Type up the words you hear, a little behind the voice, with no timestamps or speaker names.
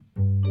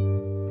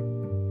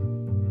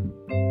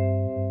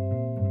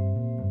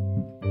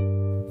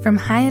From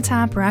high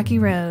atop Rocky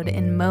Road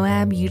in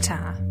Moab,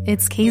 Utah,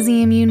 it's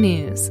KZMU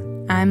News.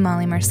 I'm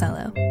Molly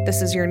Marcello.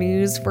 This is your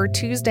news for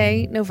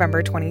Tuesday,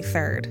 November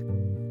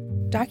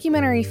 23rd.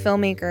 Documentary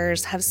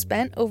filmmakers have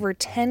spent over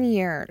 10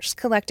 years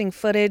collecting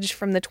footage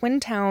from the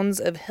twin towns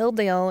of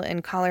Hilldale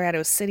and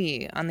Colorado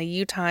City on the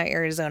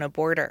Utah-Arizona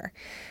border.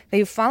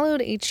 They've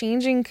followed a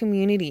changing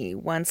community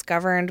once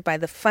governed by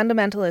the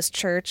Fundamentalist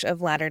Church of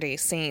Latter-day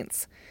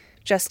Saints.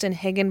 Justin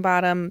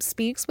Higginbottom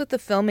speaks with the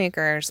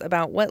filmmakers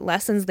about what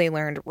lessons they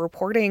learned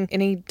reporting in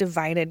a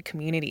divided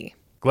community.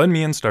 Glenn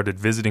Meehan started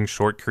visiting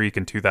Short Creek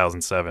in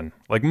 2007.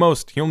 Like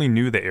most, he only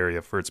knew the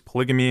area for its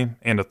polygamy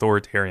and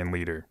authoritarian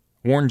leader.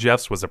 Warren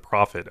Jeffs was a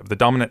prophet of the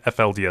dominant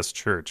FLDS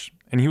church,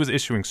 and he was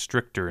issuing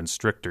stricter and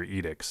stricter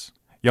edicts.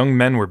 Young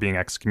men were being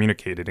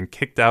excommunicated and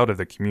kicked out of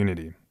the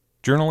community.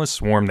 Journalists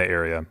swarmed the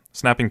area,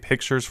 snapping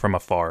pictures from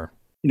afar.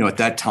 At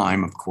that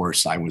time, of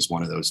course, I was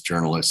one of those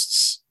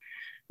journalists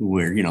who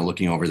were,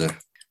 looking over the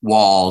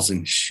walls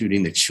and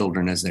shooting the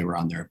children as they were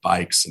on their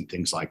bikes and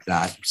things like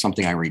that.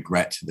 Something I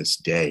regret to this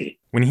day.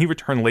 When he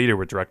returned later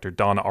with director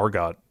Don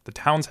Argot, the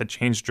towns had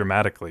changed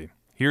dramatically.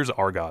 Here's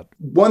Argot.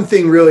 One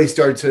thing really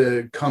started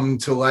to come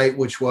to light,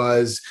 which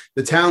was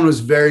the town was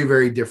very,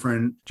 very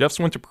different. Jeffs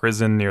went to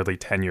prison nearly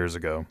 10 years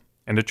ago,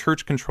 and a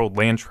church-controlled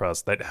land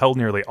trust that held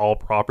nearly all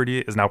property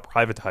is now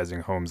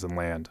privatizing homes and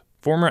land.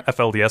 Former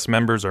FLDS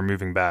members are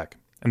moving back,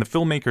 and the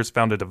filmmakers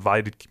found a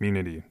divided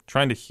community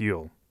trying to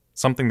heal,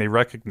 something they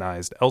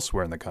recognized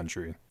elsewhere in the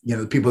country.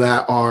 The people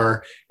that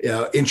are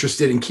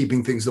interested in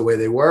keeping things the way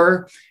they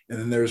were, and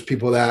then there's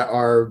people that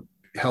are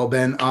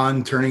hell-bent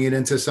on turning it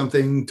into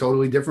something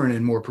totally different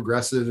and more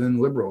progressive and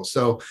liberal.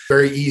 So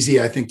very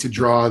easy, I think, to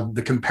draw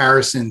the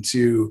comparison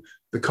to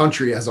the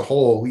country as a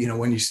whole,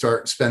 when you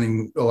start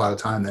spending a lot of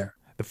time there.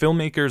 The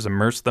filmmakers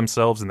immersed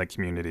themselves in the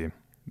community.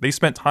 They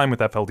spent time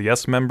with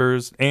FLDS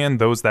members and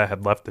those that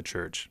had left the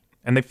church,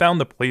 and they found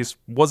the place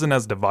wasn't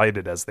as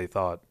divided as they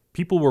thought.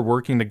 People were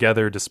working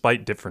together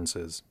despite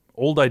differences.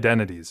 Old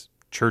identities,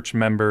 church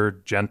member,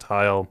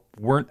 Gentile,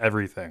 weren't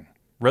everything.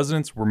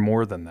 Residents were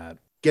more than that.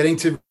 Getting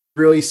to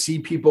really see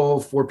people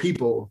for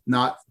people,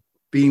 not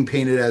being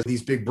painted as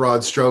these big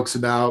broad strokes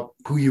about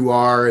who you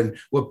are and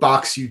what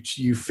box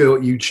you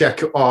feel you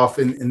check off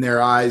in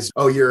their eyes.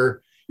 Oh,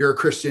 you're a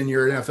Christian,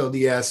 you're an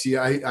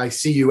FLDS. I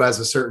see you as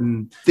a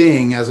certain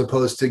thing, as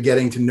opposed to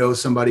getting to know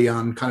somebody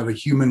on kind of a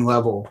human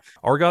level.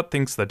 Argot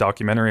thinks the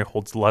documentary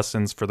holds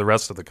lessons for the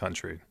rest of the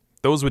country.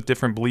 Those with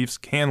different beliefs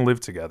can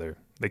live together.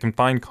 They can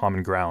find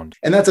common ground.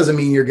 And that doesn't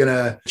mean you're going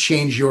to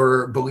change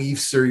your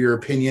beliefs or your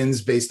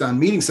opinions based on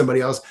meeting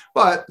somebody else,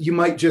 but you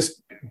might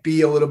just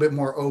be a little bit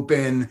more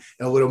open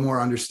and a little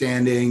more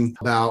understanding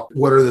about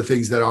what are the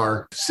things that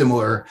are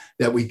similar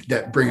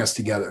that bring us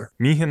together.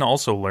 Meehan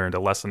also learned a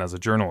lesson as a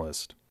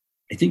journalist.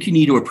 I think you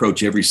need to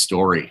approach every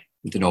story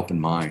with an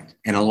open mind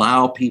and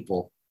allow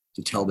people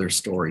to tell their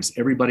stories.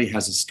 Everybody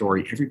has a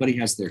story. Everybody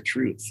has their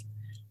truth.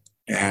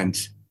 And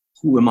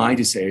who am I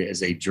to say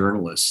as a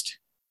journalist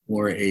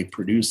or a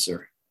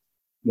producer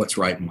what's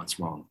right and what's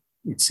wrong?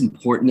 It's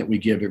important that we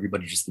give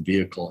everybody just the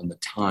vehicle and the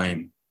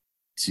time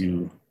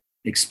to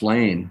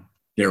explain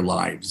their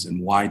lives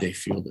and why they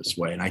feel this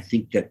way. And I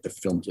think that the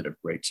film did a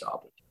great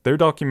job. Their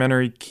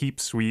documentary, Keep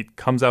Sweet,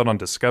 comes out on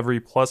Discovery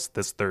Plus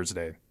this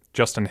Thursday.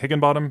 Justin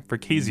Higginbottom for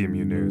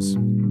KZMU News.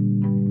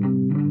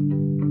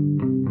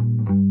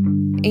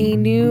 A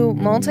new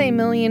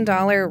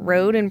multi-million-dollar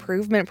road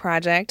improvement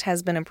project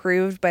has been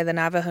approved by the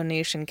Navajo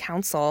Nation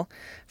Council.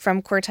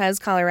 From Cortez,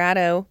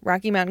 Colorado,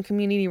 Rocky Mountain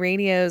Community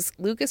Radio's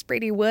Lucas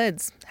Brady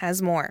Woods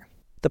has more.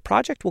 The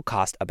project will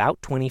cost about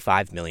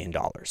 $25 million.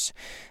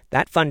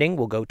 That funding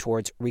will go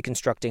towards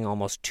reconstructing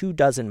almost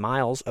 24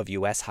 miles of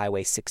U.S.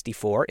 Highway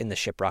 64 in the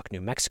Shiprock,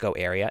 New Mexico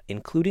area,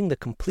 including the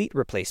complete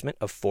replacement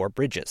of 4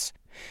 bridges.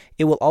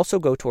 It will also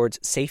go towards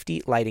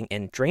safety, lighting,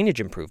 and drainage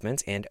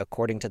improvements, and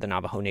according to the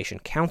Navajo Nation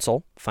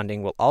Council,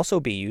 funding will also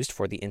be used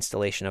for the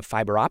installation of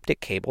fiber optic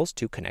cables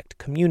to connect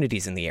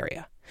communities in the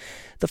area.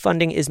 The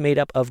funding is made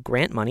up of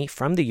grant money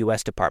from the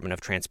U.S. Department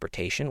of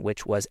Transportation,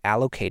 which was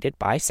allocated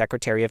by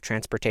Secretary of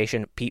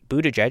Transportation Pete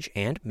Buttigieg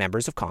and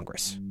members of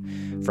Congress.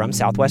 From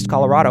Southwest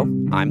Colorado,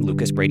 I'm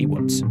Lucas Brady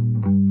Woods.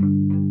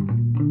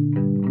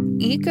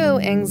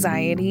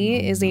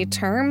 Eco-anxiety is a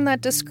term that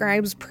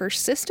describes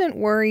persistent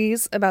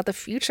worries about the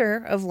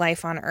future of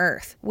life on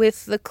Earth.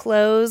 With the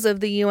close of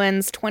the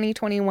UN's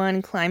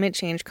 2021 Climate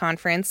Change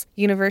Conference,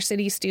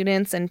 university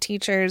students and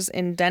teachers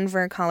in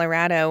Denver,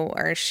 Colorado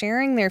are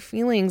sharing their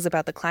feelings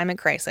about the climate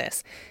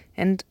crisis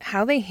and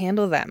how they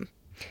handle them.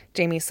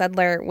 Jamie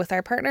Sudler, with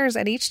our partners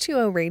at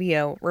H2O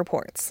Radio,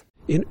 reports.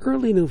 In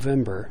early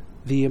November,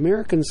 the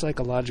American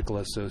Psychological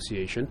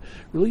Association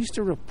released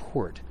a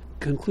report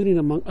concluding,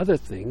 among other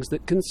things,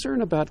 that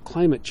concern about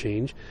climate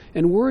change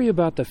and worry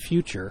about the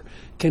future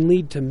can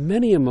lead to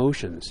many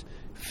emotions: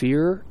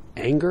 fear,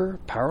 anger,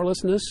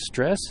 powerlessness,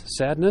 stress,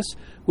 sadness,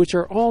 which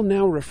are all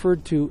now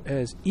referred to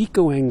as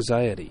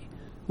eco-anxiety.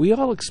 We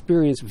all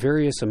experience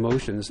various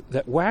emotions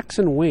that wax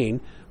and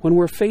wane when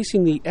we're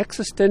facing the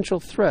existential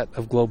threat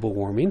of global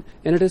warming,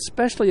 and it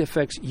especially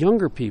affects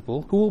younger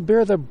people who will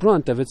bear the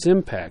brunt of its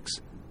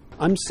impacts.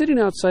 I'm sitting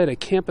outside a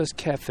campus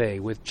cafe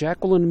with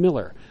Jacqueline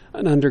Miller,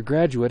 an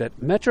undergraduate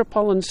at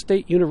Metropolitan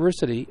State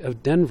University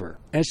of Denver.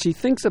 As she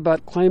thinks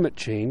about climate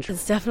change,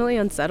 it's definitely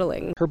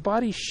unsettling. Her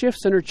body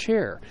shifts in her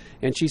chair,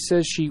 and she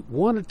says she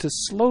wanted to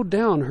slow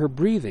down her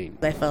breathing.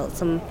 I felt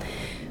some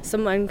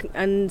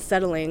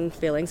unsettling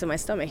feelings in my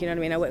stomach. You know what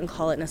I mean? I wouldn't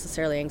call it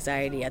necessarily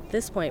anxiety at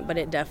this point, but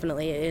it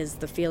definitely is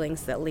the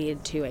feelings that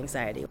lead to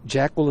anxiety.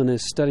 Jacqueline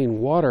is studying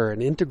water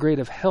and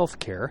integrative health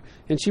care,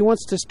 and she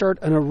wants to start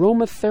an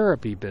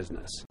aromatherapy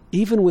business.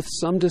 Even with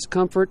some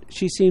discomfort,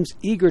 she seems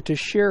eager to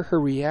share her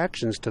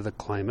reactions to the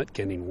climate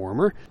getting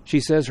warmer. She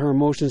says her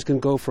emotions can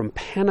go from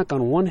panic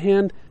on one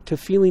hand to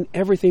feeling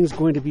everything's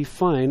going to be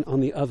fine on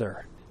the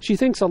other. She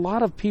thinks a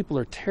lot of people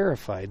are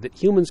terrified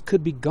that humans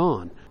could be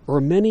gone, or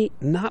many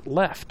not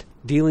left.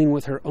 Dealing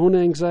with her own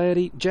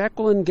anxiety,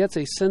 Jacqueline gets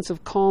a sense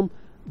of calm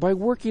by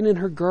working in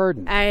her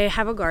garden. I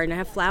have a garden. I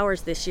have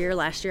flowers this year.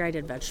 Last year I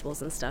did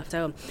vegetables and stuff.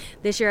 So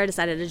this year I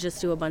decided to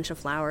just do a bunch of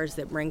flowers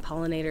that bring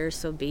pollinators,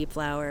 so bee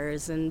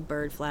flowers and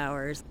bird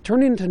flowers.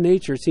 Turning to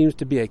nature seems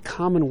to be a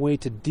common way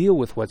to deal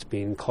with what's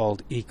being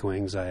called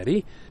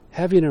eco-anxiety.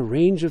 Having a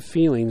range of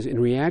feelings in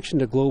reaction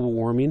to global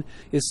warming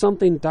is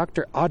something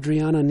Dr.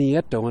 Adriana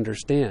Nieto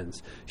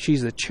understands.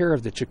 She's the chair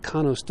of the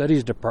Chicano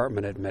Studies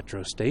Department at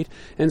Metro State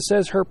and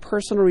says her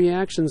personal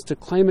reactions to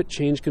climate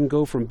change can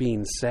go from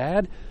being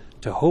sad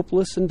to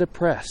hopeless and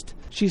depressed.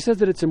 She says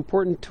that it's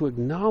important to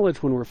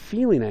acknowledge when we're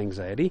feeling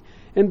anxiety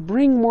and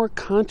bring more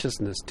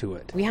consciousness to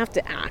it. We have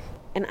to act.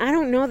 And I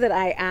don't know that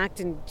I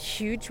act in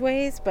huge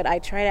ways, but I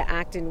try to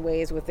act in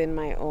ways within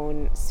my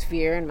own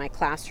sphere in my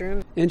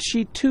classroom. And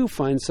she, too,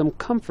 finds some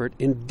comfort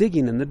in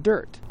digging in the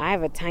dirt. I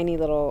have a tiny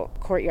little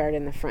courtyard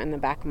in the front and the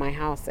back of my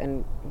house,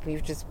 and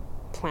we've just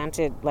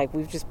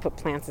put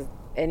plants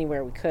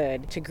anywhere we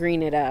could to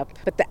green it up.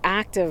 But the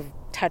act of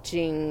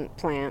touching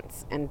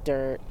plants and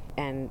dirt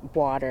and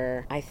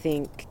water, I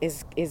think,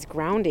 is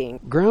grounding.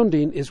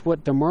 Grounding is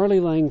what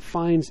Damarli Lang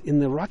finds in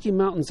the Rocky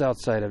Mountains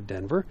outside of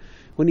Denver.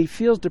 When he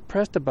feels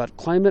depressed about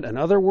climate and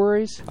other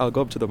worries, I'll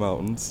go up to the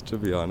mountains, to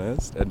be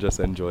honest, and just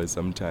enjoy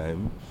some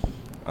time,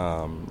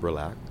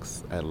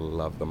 relax. I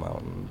love the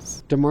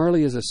mountains.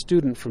 Damarli is a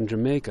student from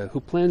Jamaica who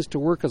plans to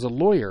work as a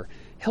lawyer,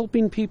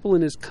 helping people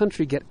in his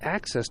country get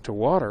access to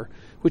water,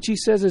 which he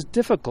says is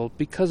difficult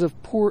because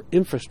of poor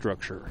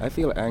infrastructure. I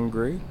feel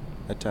angry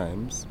at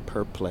times,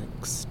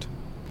 perplexed,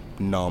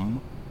 numb,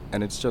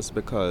 and it's just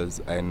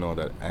because I know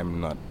that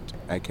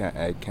I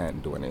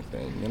can't do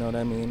anything, you know what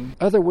I mean?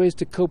 Other ways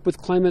to cope with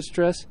climate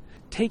stress: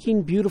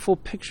 taking beautiful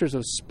pictures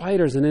of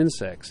spiders and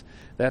insects.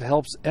 That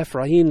helps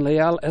Efrain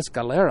Leal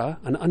Escalera,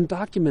 an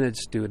undocumented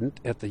student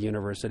at the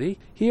university.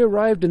 He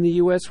arrived in the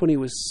U.S. when he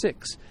was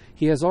 6.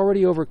 He has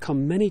already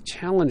overcome many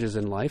challenges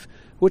in life,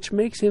 which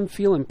makes him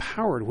feel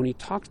empowered when he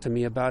talks to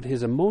me about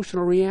his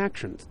emotional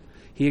reactions.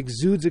 He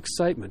exudes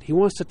excitement. He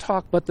wants to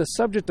talk, but the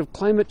subject of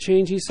climate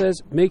change, he says,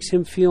 makes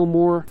him feel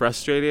more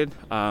frustrated,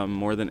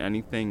 more than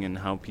anything, and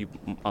how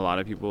a lot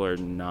of people are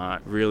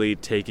not really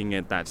taking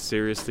it that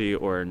seriously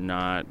or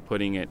not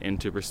putting it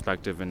into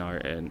perspective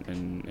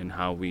in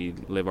how we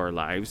live our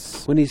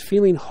lives. When he's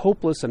feeling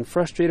hopeless and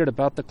frustrated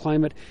about the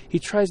climate, he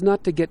tries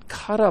not to get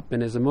caught up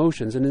in his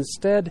emotions and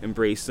instead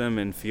embrace them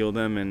and feel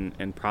them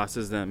and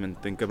process them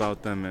and think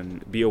about them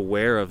and be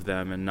aware of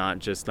them and not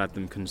just let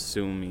them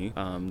consume me.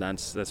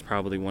 That's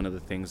probably one of the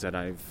things that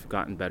I've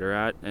gotten better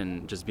at,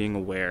 and just being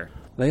aware.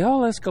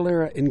 Leal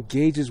Escalera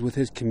engages with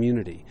his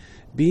community,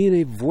 being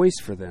a voice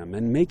for them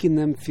and making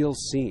them feel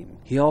seen.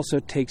 He also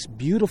takes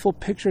beautiful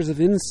pictures of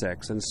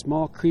insects and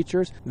small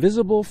creatures,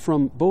 visible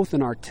from both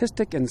an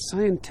artistic and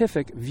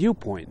scientific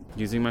viewpoint.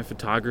 Using my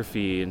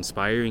photography,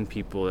 inspiring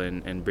people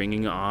and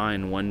bringing awe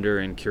and wonder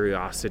and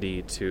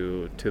curiosity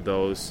to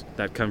those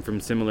that come from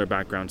similar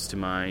backgrounds to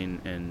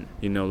mine, and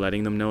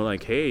letting them know,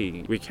 like,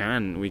 hey, we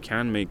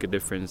can make a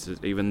difference,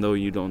 even though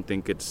you don't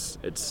think it's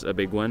a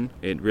big one.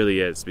 It really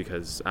is,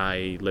 because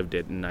I lived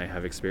it and I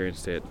have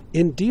experienced it.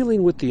 In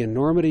dealing with the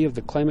enormity of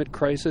the climate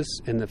crisis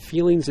and the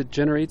feelings it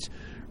generates,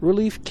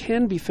 relief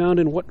can be found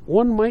in what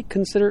one might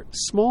consider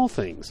small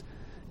things.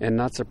 And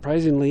not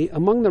surprisingly,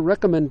 among the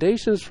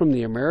recommendations from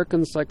the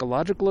American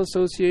Psychological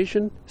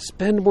Association,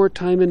 spend more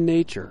time in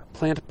nature,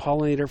 plant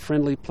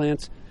pollinator-friendly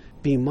plants,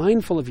 be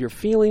mindful of your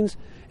feelings,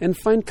 and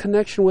find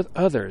connection with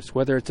others,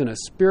 whether it's in a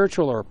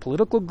spiritual or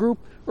political group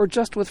or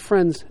just with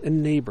friends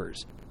and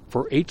neighbors.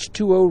 For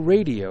H2O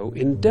Radio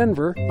in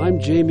Denver, I'm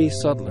Jamie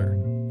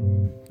Sudler.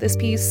 This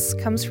piece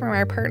comes from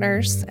our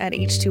partners at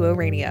H2O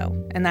Radio,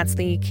 and that's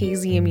the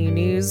KZMU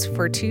News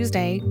for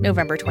Tuesday,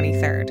 November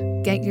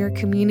 23rd. Get your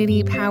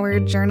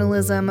community-powered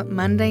journalism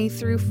Monday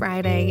through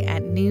Friday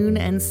at noon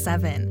and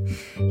 7.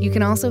 You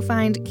can also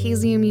find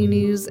KZMU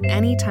News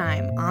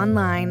anytime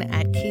online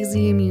at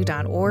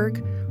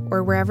kzmu.org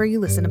or wherever you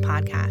listen to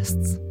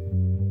podcasts.